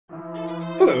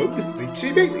Hello, this is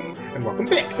Bailey, and welcome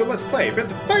back to Let's Play Breath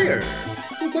of Fire!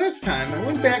 Since last time, I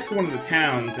went back to one of the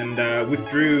towns and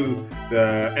withdrew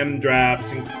the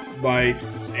M-drops and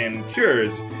lives and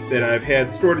cures that I've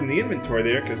had stored in the inventory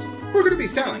there, because we're going to be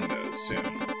selling those soon.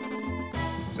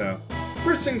 So,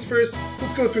 first things first,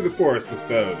 let's go through the forest with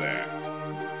Bo there.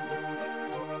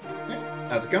 Hey,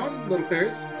 how's it going, little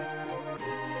fairies?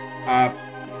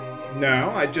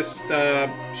 No, I just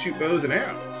shoot bows and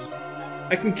arrows.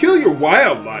 I can kill your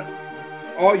wildlife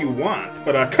all you want,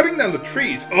 but cutting down the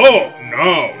trees, oh,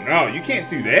 no, you can't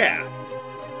do that.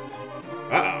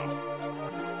 Uh-oh.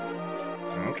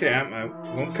 Okay, I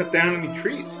won't cut down any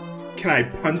trees. Can I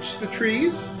punch the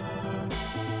trees?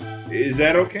 Is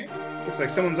that okay? Looks like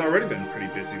someone's already been pretty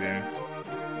busy there.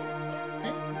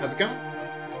 Hey, how's it going?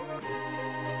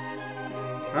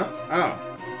 Huh? Oh.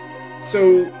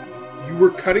 So, you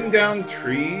were cutting down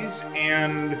trees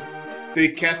and they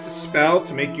cast a spell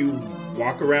to make you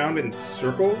walk around in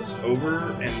circles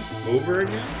over and over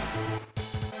again?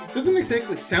 Doesn't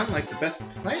exactly sound like the best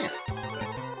plan.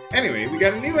 Anyway, we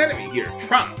got a new enemy here,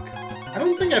 Trunk. I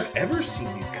don't think I've ever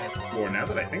seen these guys before, now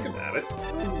that I think about it.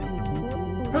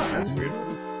 Huh, that's weird.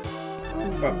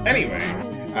 Well, anyway,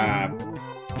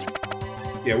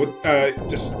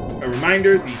 just a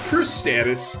reminder, the curse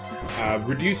status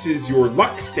reduces your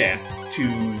luck stat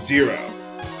to 0.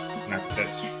 Not that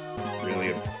that's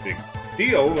really a big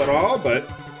deal at all, but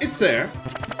it's there.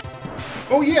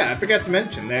 Oh yeah, I forgot to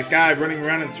mention that guy running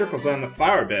around in circles on the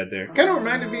flower bed there. Kind of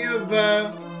reminded me of,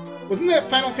 wasn't that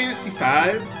Final Fantasy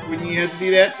V when you had to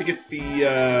do that to get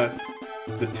the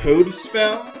toad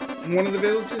spell in one of the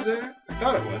villages there? I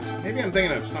thought it was. Maybe I'm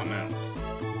thinking of something else.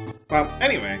 Well,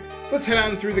 anyway, let's head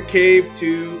on through the cave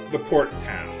to the port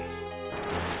town.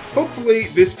 Hopefully,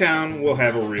 this town will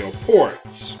have a real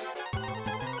port.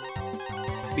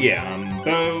 Yeah,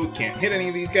 Bo can't hit any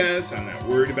of these guys, so I'm not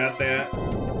worried about that.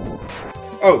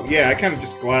 Oh, yeah, I kind of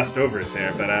just glossed over it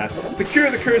there, but to cure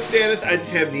the curse status, I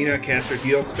just have Nina cast her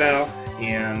heal spell,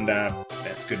 and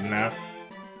that's good enough.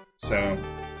 So...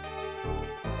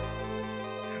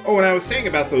 Oh, and I was saying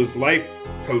about those life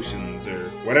potions, or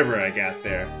whatever I got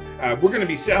there. We're going to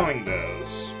be selling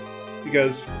those,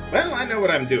 because, well, I know what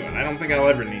I'm doing. I don't think I'll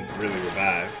ever need to really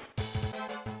revive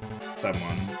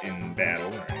someone in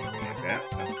battle or anything like that.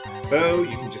 So, Bo,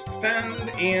 you can just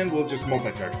defend, and we'll just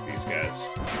multi-target these guys.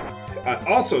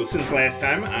 Also, since last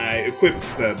time I equipped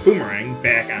the boomerang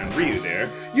back on Ryu there,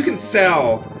 you can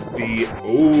sell the...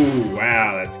 Oh,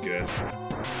 wow, that's good.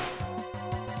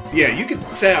 Yeah, you can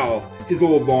sell his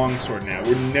old longsword now.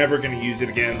 We're never going to use it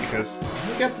again because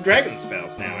we got the dragon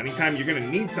spells now. Anytime you're going to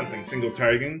need something single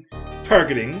targeting,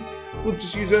 we'll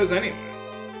just use those anyway.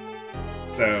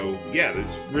 So, yeah,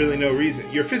 there's really no reason.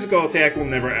 Your physical attack will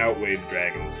never outweigh the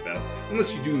dragon spells,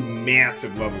 unless you do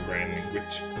massive level grinding,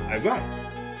 which I won't.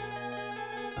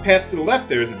 Path to the left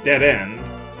there is a dead end,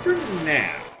 for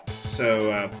now.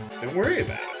 So, don't worry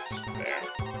about it there.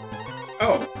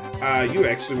 Oh, you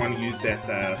actually want to use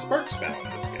that spark spell on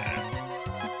this guy.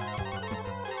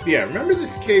 But yeah, remember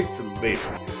this cave for later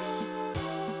use.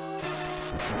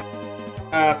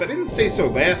 If I didn't say so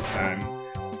last time,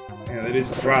 yeah, that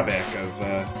is the drawback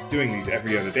of doing these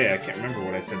every other day. I can't remember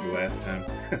what I said the last time.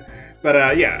 But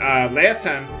last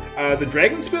time, the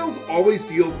dragon spells always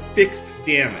deal fixed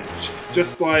damage,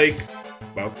 just like,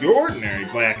 well, your ordinary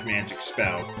black magic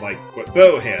spells, like what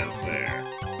Bo has there.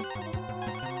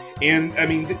 And, I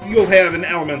mean, you'll have an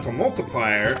elemental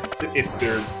multiplier if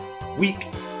they're weak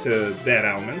to that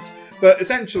element, but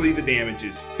essentially the damage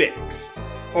is fixed.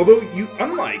 Although,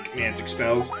 unlike magic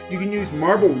spells, you can use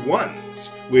marble ones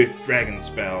with dragon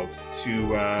spells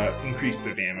to increase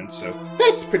their damage, so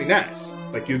that's pretty nice.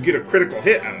 Like, you'll get a critical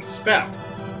hit on a spell.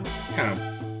 Kind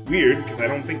of weird, because I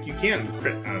don't think you can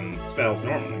crit on spells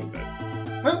normally, but,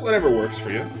 well, whatever works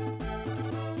for you.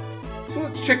 So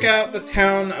let's check out the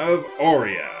town of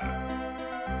Auria.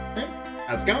 Hey,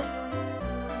 how's it going?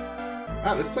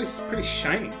 Wow, this place is pretty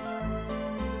shiny.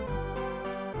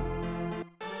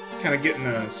 Kind of getting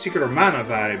a Secret of Mana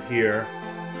vibe here.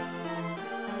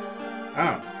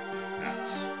 Oh,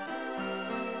 nuts.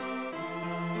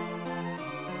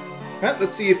 Well,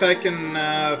 let's see if I can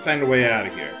find a way out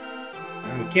of here.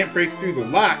 And we can't break through the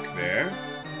lock there.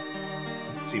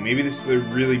 Let's see, maybe this is a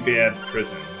really bad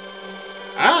prison.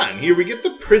 Ah, and here we get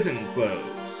the prison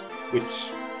clothes,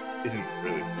 which isn't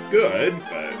really good,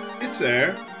 but it's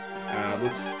there.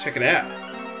 Let's check it out.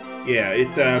 Yeah,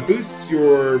 it boosts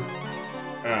your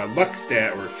luck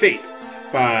stat, or fate,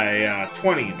 by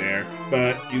 20 there,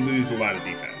 but you lose a lot of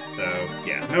defense. So,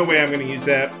 yeah, no way I'm going to use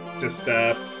that. Just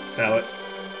sell it.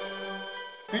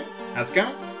 Hey, how's it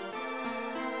going?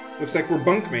 Looks like we're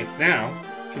bunkmates now.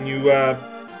 Can you,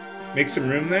 make some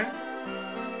room there?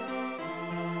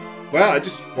 Well, I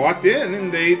just walked in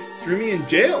and they threw me in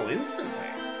jail instantly.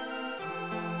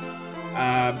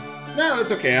 No,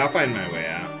 that's okay. I'll find my way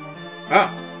out. Oh.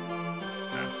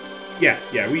 Yeah,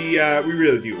 we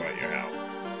really do want your help.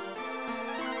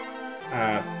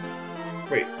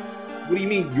 Wait. What do you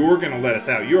mean you're gonna let us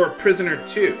out? You're a prisoner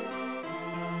too.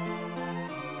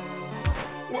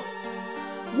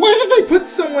 Why did they put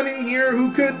someone in here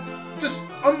who could just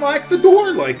unlock the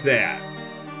door like that?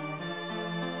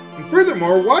 And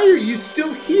furthermore, why are you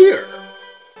still here?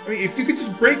 I mean, if you could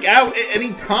just break out at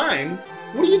any time,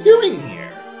 what are you doing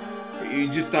here? Are you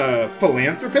just a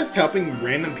philanthropist helping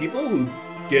random people who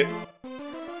get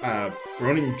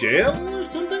thrown in jail or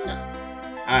something?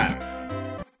 I don't know.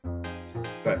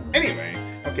 But anyway,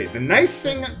 okay, the nice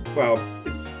thing, well,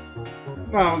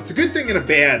 it's a good thing and a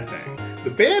bad thing. The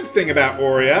bad thing about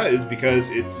Auria is because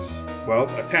it's, well,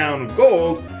 a town of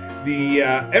gold,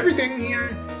 everything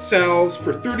here sells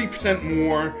for 30%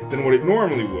 more than what it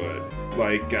normally would.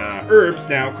 Like, herbs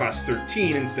now cost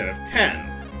 13 instead of 10.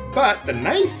 But the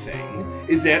nice thing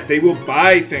is that they will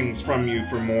buy things from you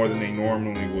for more than they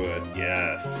normally would.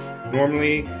 Yes.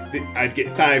 Normally, I'd get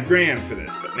 5 grand for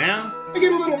this, but now I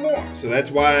get a little more. So that's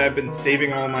why I've been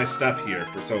saving all my stuff here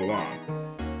for so long.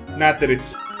 Not that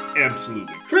it's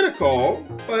absolutely critical,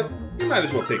 but you might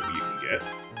as well take what you can get.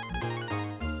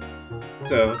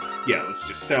 So, yeah, let's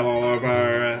just sell all of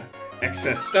our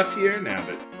excess stuff here now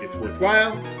that it's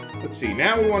worthwhile. Let's see,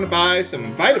 now we want to buy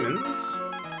some vitamins,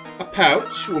 a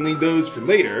pouch, we'll need those for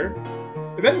later.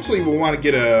 Eventually we'll want to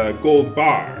get a gold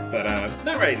bar, but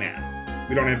not right now.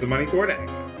 We don't have the money for it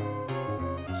anyway.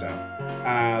 So,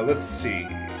 let's see.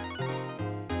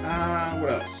 What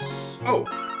else? Oh,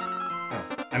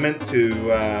 I meant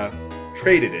to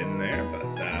trade it in there, but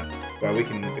well, we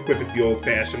can equip it the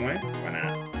old-fashioned way. Why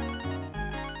not?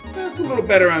 That's a little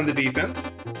better on the defense.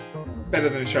 Better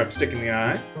than a sharp stick in the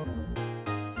eye.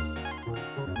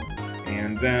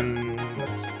 And then,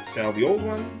 let's see, sell the old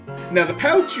one. Now, the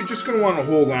pouch you're just going to want to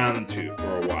hold on to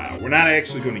for a while. We're not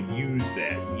actually going to use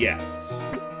that yet.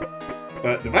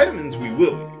 But the vitamins we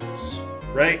will use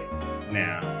right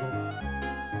now.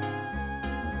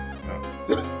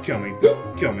 Oh, kill me,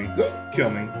 kill me, kill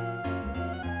me.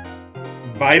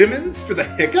 Vitamins for the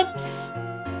hiccups?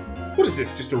 What is this,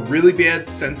 just a really bad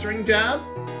censoring job?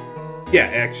 Yeah,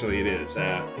 actually it is.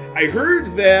 I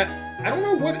heard that, I don't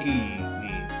know what he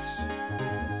needs,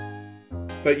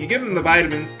 but you give him the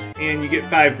vitamins and you get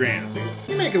 5 grand, so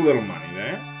you make a little money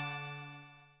there.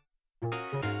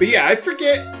 But yeah, I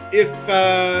forget if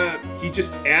he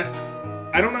just asked,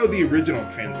 I don't know the original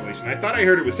translation. I thought I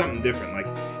heard it was something different, like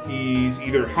he's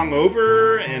either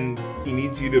hungover and he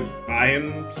needs you to buy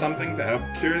him something to help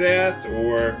cure that,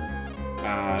 or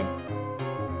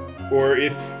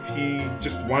if he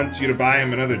just wants you to buy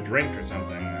him another drink or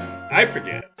something. I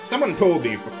forget. Someone told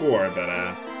me before, but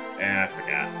I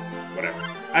forgot. Whatever.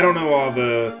 I don't know all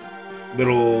the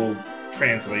little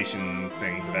translation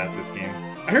things about this game.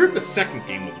 I heard the second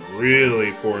game was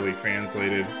really poorly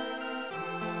translated.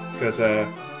 Because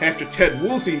after Ted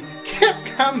Woolsey,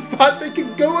 Capcom thought they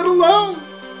could go it alone!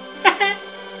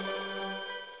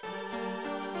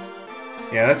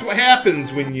 Yeah, that's what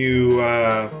happens when you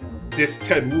diss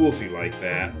Ted Woolsey like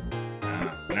that.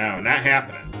 No, not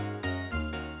happening.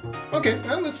 Okay,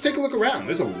 well, let's take a look around.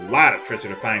 There's a lot of treasure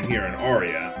to find here in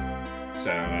Auria.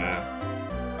 So,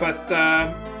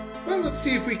 well, let's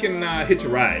see if we can hitch a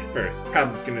ride first.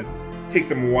 Probably it's gonna take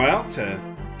them a while to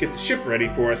get the ship ready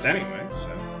for us anyway, so.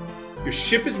 Your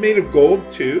ship is made of gold,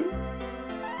 too?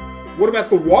 What about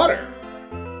the water?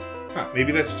 Huh,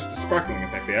 maybe that's just a sparkling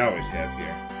effect they always have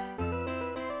here.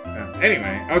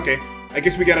 Anyway, okay. I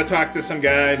guess we gotta talk to some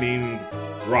guy named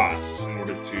Ross in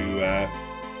order to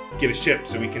get a ship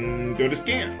so we can go to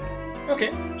Scande.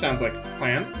 Okay, sounds like a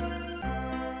plan.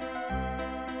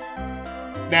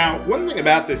 Now, one thing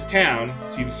about this town,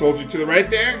 see the soldier to the right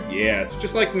there? Yeah, it's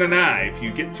just like Nanai. If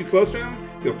you get too close to him,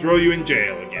 he'll throw you in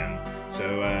jail again.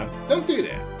 So, don't do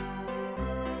that.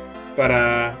 But,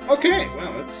 okay,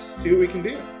 well, let's see what we can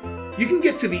do. You can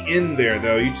get to the inn there,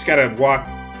 though. You just gotta walk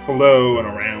below and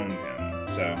around him.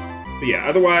 So, but yeah,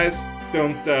 otherwise,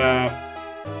 don't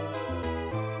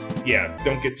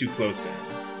get too close to him.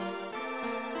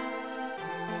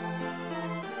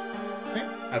 Okay,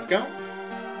 how's it going?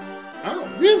 Oh,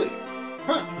 really?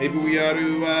 Huh, maybe we ought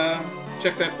to,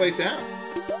 check that place out.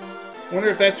 Wonder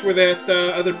if that's where that,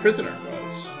 other prisoner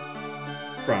was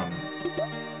from.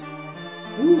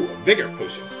 Ooh, a vigor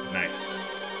potion. Nice.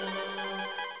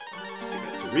 Give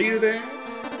that to Rita there.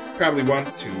 Probably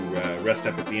want to, rest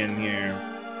up at the inn here.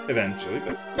 eventually,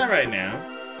 but not right now.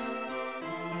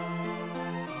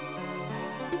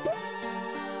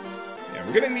 Yeah,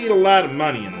 we're gonna need a lot of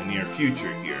money in the near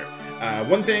future here.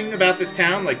 One thing about this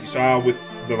town, like you saw with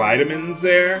the vitamins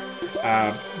there,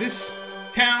 this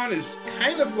town is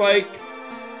kind of like,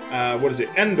 what is it,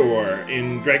 Endor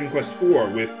in Dragon Quest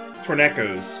IV with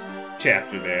Torneko's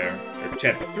chapter there, or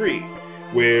chapter 3,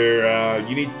 where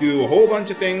you need to do a whole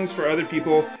bunch of things for other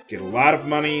people, get a lot of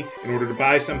money in order to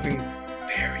buy something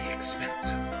very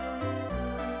expensive.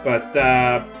 But,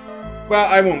 well,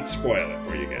 I won't spoil it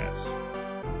for you guys.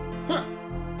 Huh.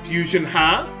 Fusion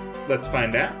Ha? Let's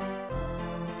find out.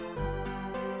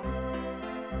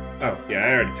 Oh, yeah,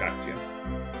 I already talked to you.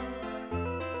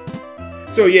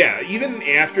 So yeah, even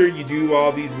after you do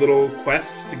all these little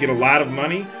quests to get a lot of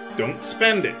money, don't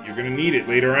spend it. You're gonna need it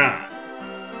later on.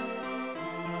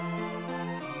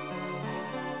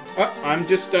 Oh, I'm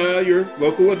just your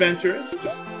local adventurer,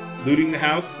 just looting the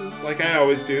houses like I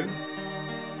always do.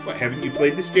 What, haven't you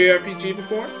played this JRPG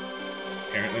before?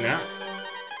 Apparently not.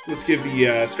 Let's give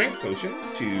the strength potion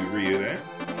to Ryu there.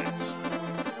 Nice.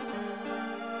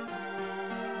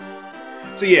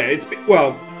 So yeah, it's,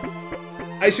 well,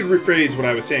 I should rephrase what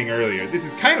I was saying earlier. This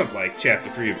is kind of like Chapter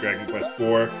 3 of Dragon Quest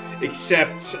IV,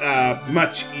 except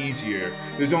much easier.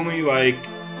 There's only like,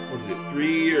 what is it,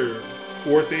 3 or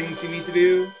 4 things you need to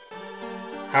do?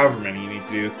 However many you need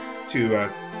to do to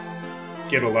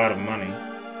get a lot of money.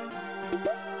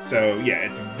 So yeah,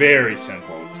 it's very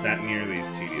simple. It's not nearly as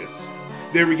tedious.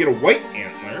 There we get a white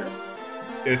antler.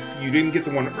 If you didn't get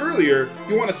the one earlier,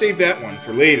 you want to save that one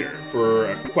for later,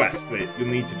 for a quest that you'll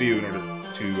need to do in order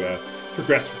to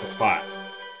progress with the plot.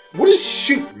 What does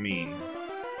shoop mean?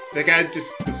 That guy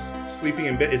just is sleeping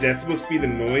in bed? Is that supposed to be the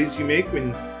noise you make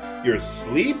when you're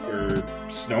asleep or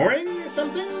snoring or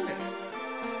something?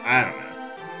 I don't know.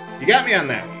 You got me on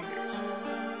that one,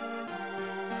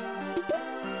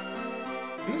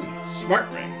 Pierce. Smart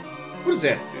ring. What does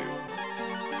that do?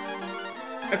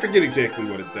 I forget exactly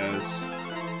what it does.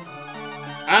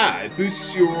 Ah, it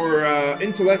boosts your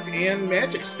intellect and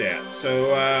magic stats.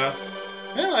 So,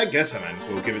 well, I guess I might as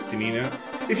well give it to Nina.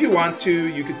 If you want to,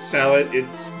 you could sell it.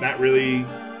 It's not really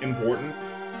important.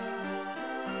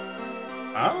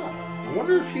 Oh, I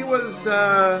wonder if he was,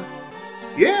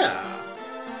 yeah.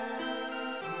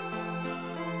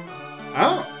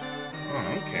 Oh.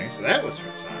 Oh, okay, so that was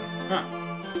her son. Huh.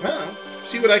 Well,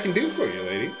 see what I can do for you,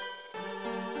 lady.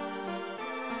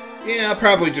 Yeah, I'll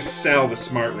probably just sell the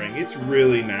smart ring. It's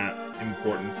really not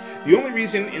important. The only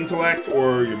reason intellect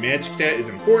or your magic stat is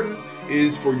important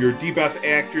is for your debuff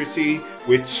accuracy,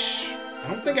 which I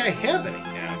don't think I have any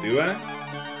now, do I?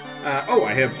 Oh,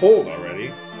 I have hold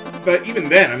already. But even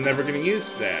then, I'm never going to use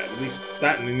that, at least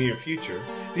not in the near future.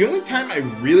 The only time I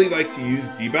really like to use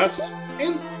debuffs,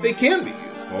 and they can be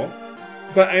useful,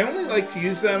 but I only like to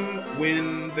use them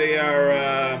when they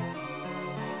are,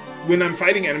 when I'm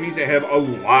fighting enemies that have a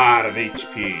lot of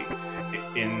HP,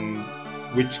 in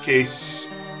which case,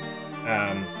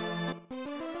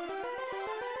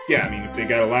 yeah, I mean, if they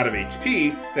got a lot of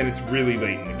HP, then it's really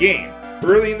late in the game.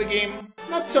 Early in the game,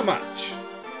 not so much.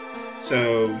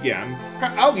 So, yeah,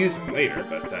 I'll use them later,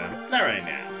 but not right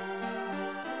now.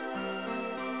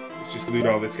 Let's just loot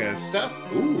all this guy's stuff.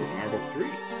 Ooh, Marble 3.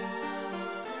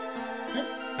 Yep.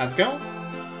 How's it going?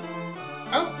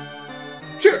 Oh,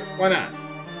 sure, why not?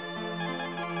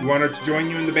 You want her to join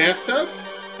you in the bathtub?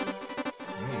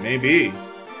 Maybe.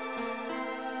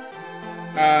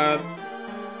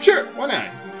 Sure, why not?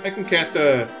 I can cast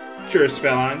a cure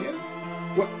spell on you.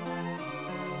 What?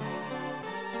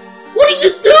 What are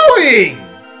you doing?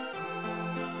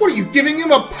 What, are you giving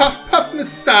him a puff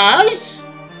massage?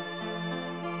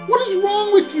 What is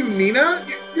wrong with you, Nina?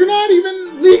 You're not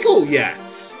even legal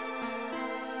yet.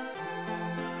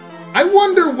 I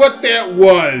wonder what that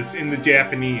was in the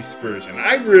Japanese version.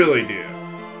 I really do.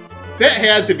 That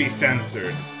had to be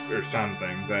censored or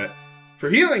something, but for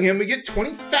healing him, we get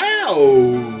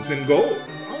 20,000 gold.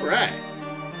 All right.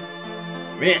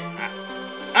 Man,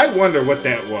 I wonder what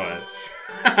that was.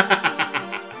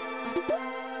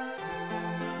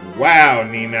 Wow,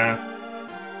 Nina.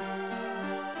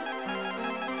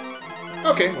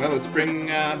 Okay, well, let's bring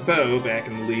Bo back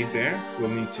in the lead there. We'll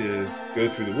need to go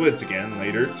through the woods again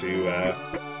later to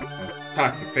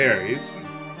talk to fairies and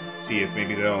see if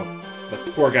maybe they'll let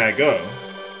the poor guy go.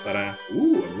 But,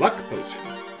 ooh, a luck potion.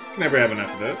 Can never have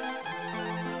enough of those.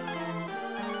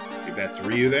 Give that to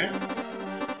Ryu there.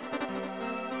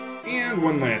 And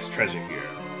one last treasure here.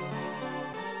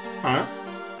 Huh?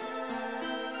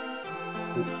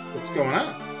 What's going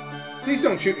on? Please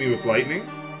don't shoot me with lightning.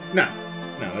 No,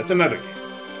 that's another game.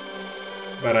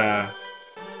 But,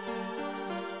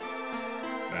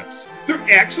 fairies!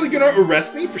 They're actually gonna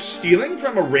arrest me for stealing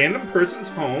from a random person's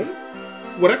home?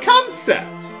 What a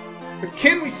concept! But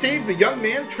can we save the young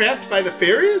man trapped by the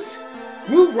fairies?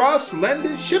 Will Ross lend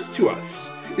his ship to us?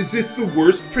 Is this the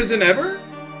worst prison ever?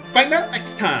 Find out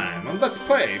next time on Let's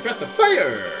Play Breath of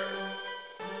Fire!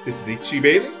 This is HG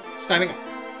Bailey, signing off.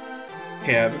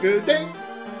 Have a good day.